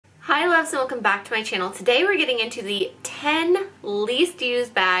Hi loves and welcome back to my channel. Today we're getting into the 10 least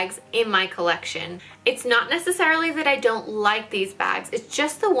used bags in my collection. It's not necessarily that I don't like these bags, it's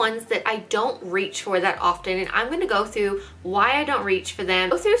just the ones that I don't reach for that often, and I'm going to go through why I don't reach for them,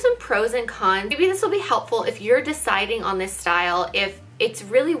 go through some pros and cons. Maybe this will be helpful if you're deciding on this style, if it's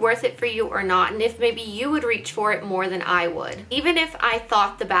really worth it for you or not, and if maybe you would reach for it more than I would. Even if I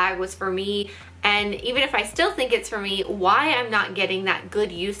thought the bag was for me, and even if I still think it's for me, why I'm not getting that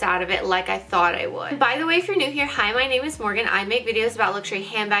good use out of it like I thought I would. By the way, if you're new here, hi, my name is Morgan. I make videos about luxury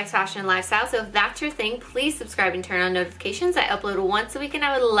handbags, fashion, and lifestyle, so if that's your thing, please subscribe and turn on notifications. I upload once a week and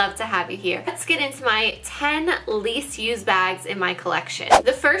I would love to have you here. Let's get into my 10 least used bags in my collection.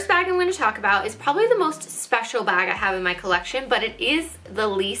 The first bag I'm going to talk about is probably the most special bag I have in my collection, but it is the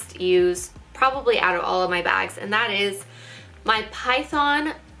least used probably out of all of my bags, and that is my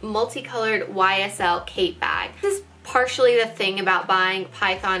Python multicolored YSL Cape bag. This is partially the thing about buying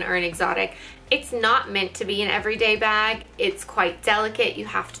Python or an exotic. It's not meant to be an everyday bag. It's quite delicate. You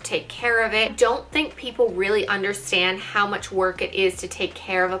have to take care of it. Don't think people really understand how much work it is to take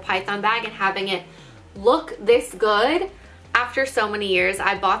care of a Python bag and having it look this good. After so many years,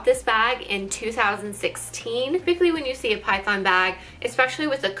 I bought this bag in 2016. Typically when you see a Python bag, especially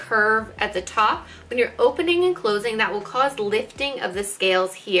with a curve at the top, when you're opening and closing, that will cause lifting of the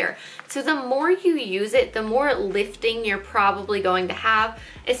scales here. So the more you use it, the more lifting you're probably going to have,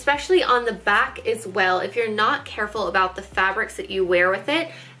 especially on the back as well. If you're not careful about the fabrics that you wear with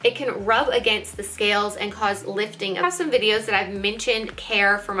it, it can rub against the scales and cause lifting. I have some videos that I've mentioned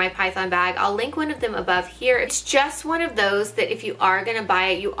care for my Python bag. I'll link one of them above here. It's just one of those that if you are gonna buy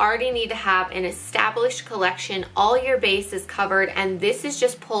it, you already need to have an established collection. All your base is covered, and this is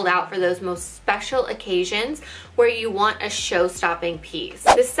just pulled out for those most special occasions where you want a show-stopping piece.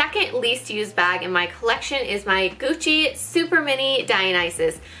 The second least used bag in my collection is my Gucci Super Mini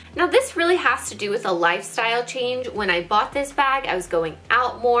Dionysus. Now this really has to do with a lifestyle change. When I bought this bag, I was going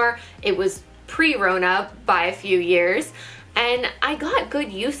out more. It was pre-Rona by a few years, and I got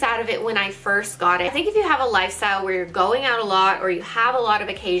good use out of it when I first got it. I think if you have a lifestyle where you're going out a lot or you have a lot of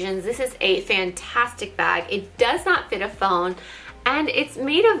occasions, this is a fantastic bag. It does not fit a phone, and it's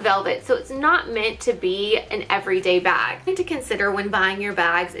made of velvet, so it's not meant to be an everyday bag. Something to consider when buying your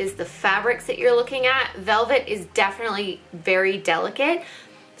bags is the fabrics that you're looking at. Velvet is definitely very delicate.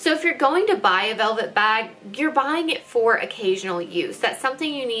 So if you're going to buy a velvet bag, you're buying it for occasional use. That's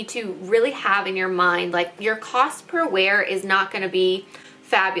something you need to really have in your mind. Like, your cost per wear is not going to be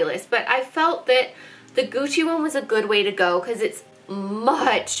fabulous, but I felt that the Gucci one was a good way to go because it's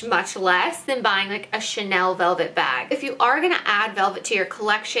much less than buying like a Chanel velvet bag. If you are going to add velvet to your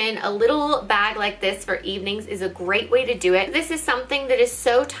collection, a little bag like this for evenings is a great way to do it. This is something that is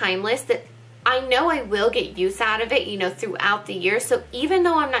so timeless that I know I will get use out of it, you know, throughout the year. So even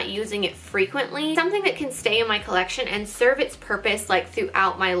though I'm not using it frequently, something that can stay in my collection and serve its purpose like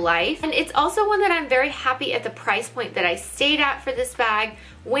throughout my life. And it's also one that I'm very happy at the price point that I stayed at for this bag.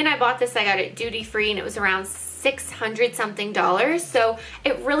 When I bought this, I got it duty free and it was around $600 something. So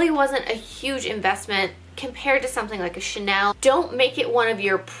it really wasn't a huge investment compared to something like a Chanel. Don't make it one of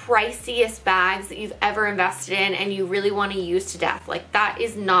your priciest bags that you've ever invested in and you really want to use to death. Like, that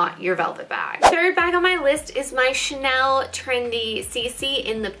is not your velvet bag. Third bag on my list is my Chanel Trendy CC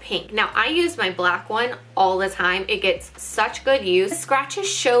in the pink. Now, I use my black one all the time. It gets such good use. The scratches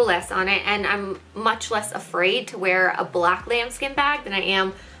show less on it, and I'm much less afraid to wear a black lambskin bag than I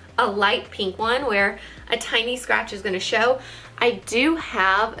am a light pink one where a tiny scratch is going to show. I do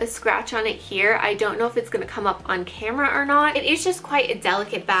have a scratch on it here. I don't know if it's going to come up on camera or not. It is just quite a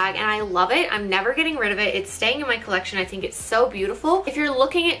delicate bag and I love it. I'm never getting rid of it. It's staying in my collection. I think it's so beautiful. If you're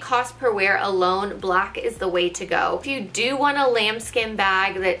looking at cost per wear alone, black is the way to go. If you do want a lambskin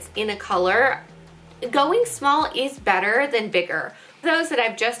bag that's in a color, going small is better than bigger. Those that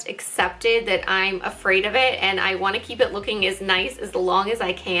I've just accepted that I'm afraid of it and I want to keep it looking as nice as long as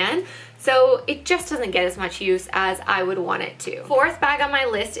I can. So it just doesn't get as much use as I would want it to. Fourth bag on my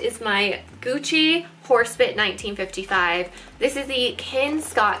list is my Gucci Horsebit 1955. This is the Ken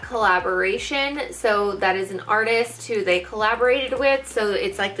Scott collaboration. So that is an artist who they collaborated with. So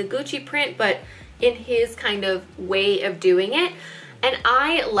it's like the Gucci print, but in his kind of way of doing it. And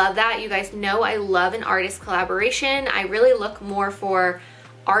I love that. You guys know I love an artist collaboration. I really look more for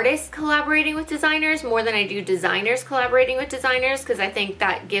artists collaborating with designers more than I do designers collaborating with designers, because I think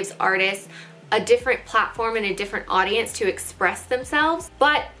that gives artists a different platform and a different audience to express themselves.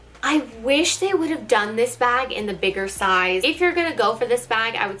 But I wish they would have done this bag in the bigger size. If you're gonna go for this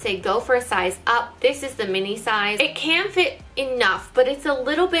bag, I would say go for a size up. This is the mini size. It can fit enough, but it's a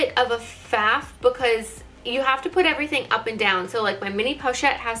little bit of a faff because you have to put everything up and down. So like my mini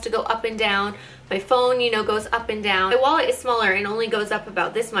pochette has to go up and down. My phone, you know, goes up and down. My wallet is smaller and only goes up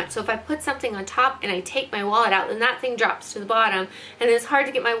about this much. So if I put something on top and I take my wallet out, then that thing drops to the bottom and it's hard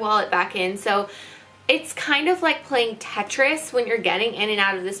to get my wallet back in. So it's kind of like playing Tetris when you're getting in and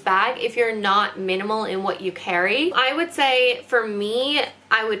out of this bag if you're not minimal in what you carry. I would say for me,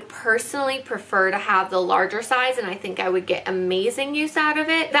 I would personally prefer to have the larger size, and I think I would get amazing use out of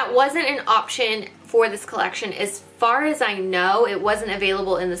it. That wasn't an option for this collection. As far as I know, it wasn't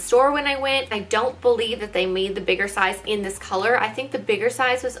available in the store when I went. I don't believe that they made the bigger size in this color. I think the bigger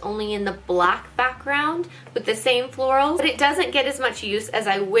size was only in the black background with the same florals, but it doesn't get as much use as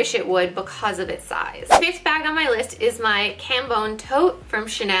I wish it would because of its size. The fifth bag on my list is my Cambone tote from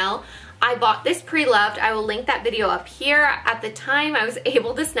Chanel. I bought this pre-loved. I will link that video up here. At the time, I was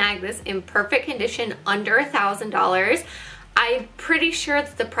able to snag this in perfect condition under $1,000. I'm pretty sure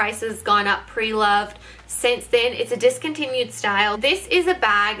that the price has gone up pre-loved since then. It's a discontinued style. This is a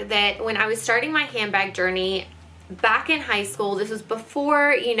bag that when I was starting my handbag journey back in high school, this was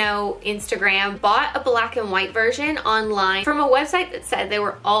before, you know, Instagram, bought a black and white version online from a website that said they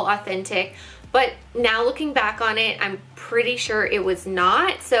were all authentic. But now looking back on it, I'm pretty sure it was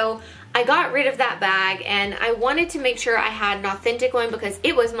not. So I got rid of that bag and I wanted to make sure I had an authentic one because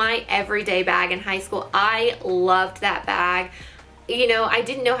it was my everyday bag in high school. I loved that bag. You know, I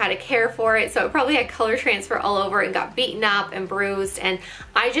didn't know how to care for it, so it probably had color transfer all over and got beaten up and bruised, and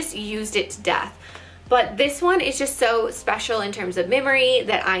I just used it to death. But this one is just so special in terms of memory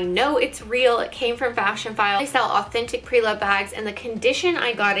that I know it's real. It came from Fashionphile. They sell authentic pre-loved bags, and the condition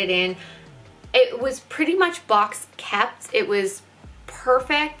I got it in, it was pretty much box kept. It was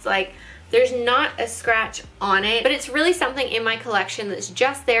perfect. Like, there's not a scratch on it, but it's really something in my collection that's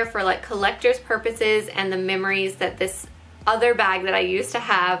just there for like collector's purposes and the memories that this other bag that I used to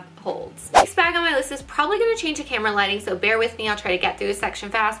have holds. Next bag on my list is probably going to change to camera lighting, so bear with me. I'll try to get through this section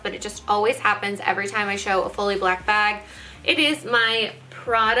fast, but it just always happens every time I show a fully black bag. It is my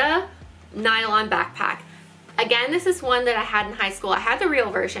Prada nylon backpack. Again, this is one that I had in high school. I had the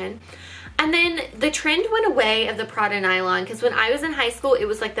real version. And then the trend went away of the Prada nylon because when I was in high school, it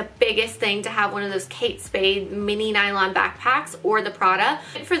was like the biggest thing to have one of those Kate Spade mini nylon backpacks or the Prada.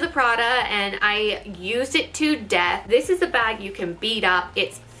 For the Prada, and I used it to death. This is a bag you can beat up.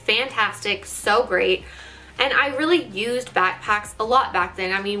 It's fantastic, so great. And I really used backpacks a lot back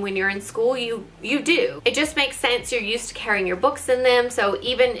then. I mean, when you're in school, you do. It just makes sense. You're used to carrying your books in them. So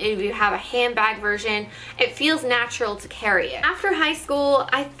even if you have a handbag version, it feels natural to carry it. After high school,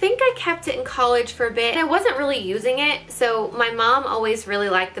 I think I kept it in college for a bit. And I wasn't really using it. So my mom always really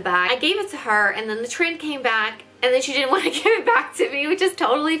liked the bag. I gave it to her, and then the trend came back, and then she didn't want to give it back to me, which is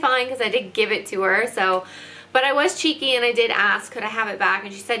totally fine because I did give it to her. So, but I was cheeky and I did ask, could I have it back?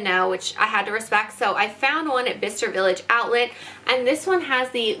 And she said no, which I had to respect. So I found one at Bicester Village Outlet, and this one has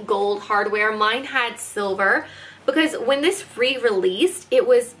the gold hardware. Mine had silver because when this re-released, it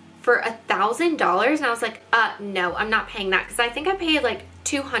was for $1,000, and I was like, no, I'm not paying that, because I think I paid like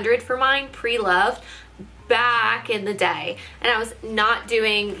 $200 for mine pre-loved back in the day, and I was not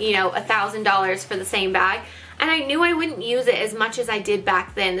doing, you know, $1,000 for the same bag. And I knew I wouldn't use it as much as I did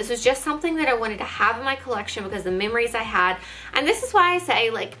back then. This was just something that I wanted to have in my collection because of the memories I had. And this is why I say,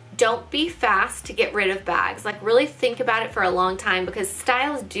 like, don't be fast to get rid of bags. Like, really think about it for a long time, because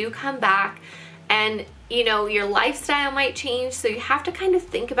styles do come back, and, you know, your lifestyle might change, so you have to kind of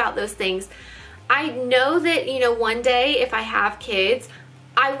think about those things. I know that, you know, one day if I have kids,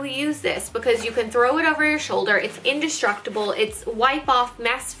 I will use this because you can throw it over your shoulder. It's indestructible. It's wipe off,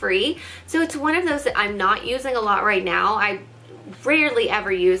 mess free. So it's one of those that I'm not using a lot right now. I rarely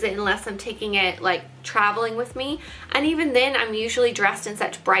ever use it unless I'm taking it like traveling with me. And even then, I'm usually dressed in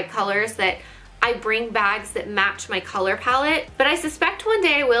such bright colors that I bring bags that match my color palette. But I suspect one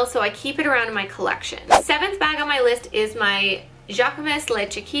day I will, so I keep it around in my collection. The seventh bag on my list is my Jacquemus Le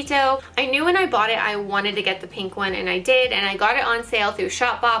Chiquito. I knew when I bought it I wanted to get the pink one, and I did, and I got it on sale through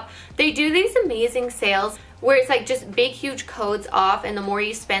Shopbop. They do these amazing sales where it's like just big huge codes off, and the more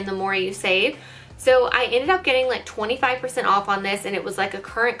you spend, the more you save. So I ended up getting like 25% off on this, and it was like a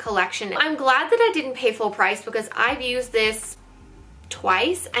current collection. I'm glad that I didn't pay full price because I've used this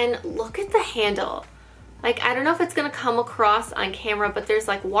twice, and look at the handle. Like, I don't know if it's gonna come across on camera, but there's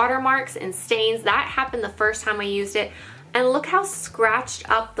like watermarks and stains. That happened the first time I used it. And look how scratched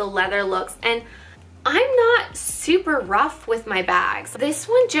up the leather looks. And I'm not super rough with my bags. This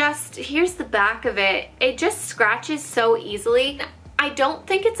one just, here's the back of it. It just scratches so easily. I don't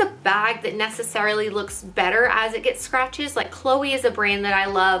think it's a bag that necessarily looks better as it gets scratches. Like Chloe is a brand that I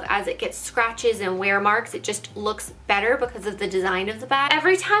love. As it gets scratches and wear marks, it just looks better because of the design of the bag.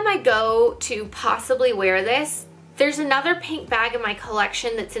 Every time I go to possibly wear this, there's another pink bag in my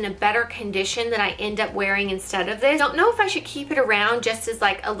collection that's in a better condition that I end up wearing instead of this. I don't know if I should keep it around just as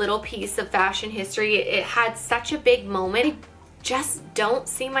like a little piece of fashion history. It had such a big moment. I just don't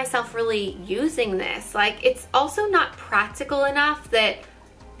see myself really using this. Like, it's also not practical enough that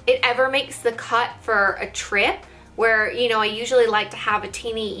it ever makes the cut for a trip where, you know, I usually like to have a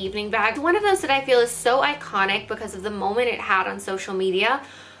teeny evening bag. One of those that I feel is so iconic because of the moment it had on social media,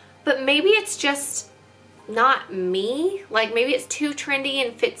 but maybe it's just not me. Like, maybe it's too trendy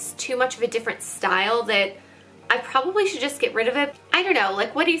and fits too much of a different style that I probably should just get rid of it. I don't know,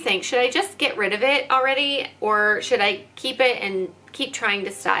 like, what do you think? Should I just get rid of it already, or should I keep it and keep trying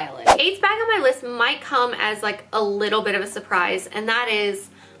to style it? 8th bag on my list might come as like a little bit of a surprise, and that is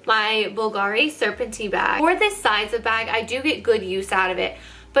my Bulgari Serpentine bag. For this size of bag, I do get good use out of it,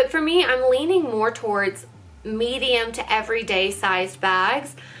 but for me, I'm leaning more towards medium to everyday sized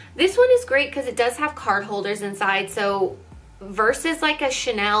bags. This one is great because it does have card holders inside, so versus like a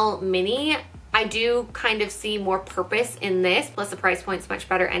Chanel mini, I do kind of see more purpose in this, plus the price point's much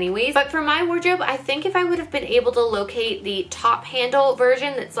better anyways. But for my wardrobe, I think if I would have been able to locate the top handle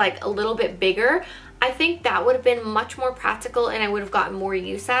version that's like a little bit bigger, I think that would have been much more practical and I would have gotten more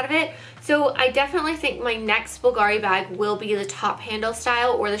use out of it. So I definitely think my next Bulgari bag will be the top handle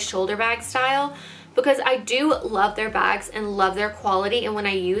style or the shoulder bag style, because I do love their bags and love their quality, and when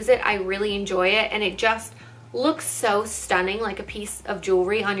I use it, I really enjoy it, and it just looks so stunning, like a piece of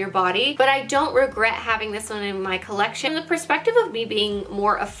jewelry on your body. But I don't regret having this one in my collection. From the perspective of me being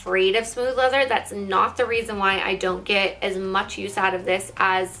more afraid of smooth leather, that's not the reason why I don't get as much use out of this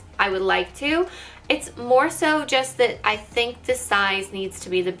as I would like to. It's more so just that I think the size needs to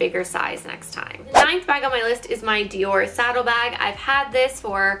be the bigger size next time. The 9th bag on my list is my Dior saddle bag. I've had this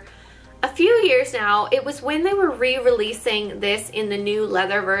for a few years now. It was when they were re-releasing this in the new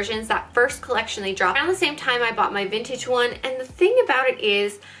leather versions, that first collection they dropped. Around the same time I bought my vintage one, and the thing about it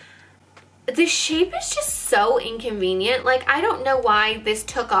is the shape is just so inconvenient. Like, I don't know why this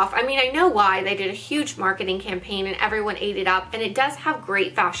took off. I mean, I know why. They did a huge marketing campaign and everyone ate it up, and it does have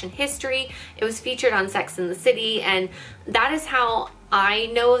great fashion history. It was featured on Sex and the City, and that is how I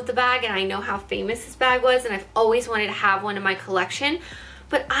know of the bag, and I know how famous this bag was, and I've always wanted to have one in my collection.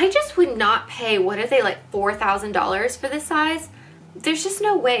 But I just would not pay, what are they, like $4,000 for this size? There's just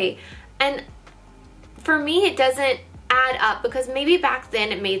no way. And for me, it doesn't add up, because maybe back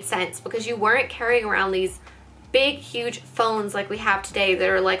then it made sense because you weren't carrying around these big, huge phones like we have today that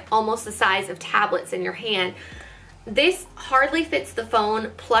are like almost the size of tablets in your hand. This hardly fits the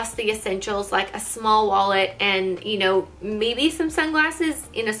phone plus the essentials like a small wallet and, you know, maybe some sunglasses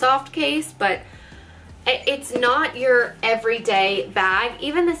in a soft case, but it's not your everyday bag.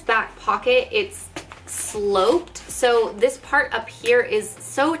 Even this back pocket, it's sloped, so this part up here is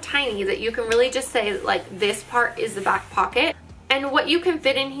so tiny that you can really just say like this part is the back pocket. And what you can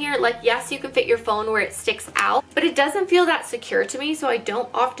fit in here, like, yes, you can fit your phone where it sticks out, but it doesn't feel that secure to me, so I don't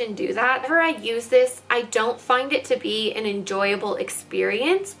often do that. Whenever I use this, I don't find it to be an enjoyable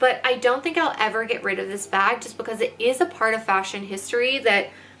experience, but I don't think I'll ever get rid of this bag just because it is a part of fashion history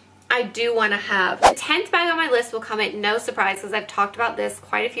that I do want to have. The 10th bag on my list will come at no surprise because I've talked about this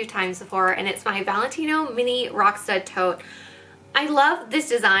quite a few times before, and it's my Valentino Mini Rock Stud Tote. I love this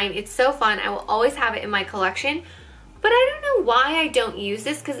design. It's so fun. I will always have it in my collection, but I don't know why I don't use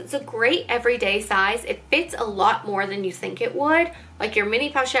this because it's a great everyday size. It fits a lot more than you think it would. Like your mini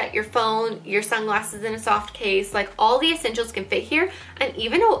pochette, your phone, your sunglasses in a soft case, like all the essentials can fit here, and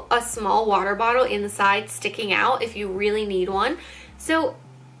even a small water bottle in the side sticking out if you really need one. So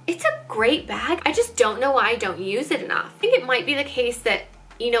it's a great bag. I just don't know why I don't use it enough. I think it might be the case that,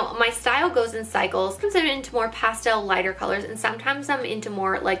 you know, my style goes in cycles. Sometimes I'm into more pastel, lighter colors, and sometimes I'm into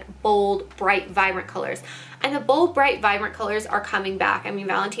more like bold, bright, vibrant colors. And the bold, bright, vibrant colors are coming back. I mean,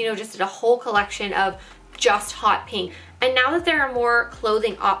 Valentino just did a whole collection of just hot pink. And now that there are more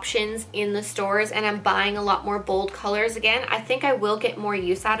clothing options in the stores and I'm buying a lot more bold colors again, I think I will get more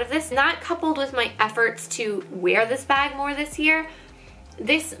use out of this. And that, coupled with my efforts to wear this bag more this year,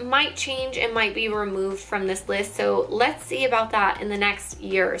 this might change and might be removed from this list, so let's see about that in the next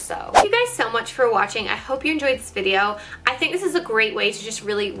year or so. Thank you guys so much for watching. I hope you enjoyed this video. I think this is a great way to just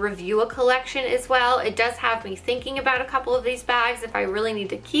really review a collection as well. It does have me thinking about a couple of these bags, if I really need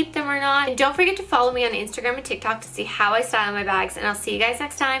to keep them or not. And don't forget to follow me on Instagram and TikTok to see how I style my bags, and I'll see you guys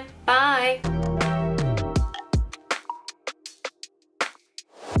next time. Bye!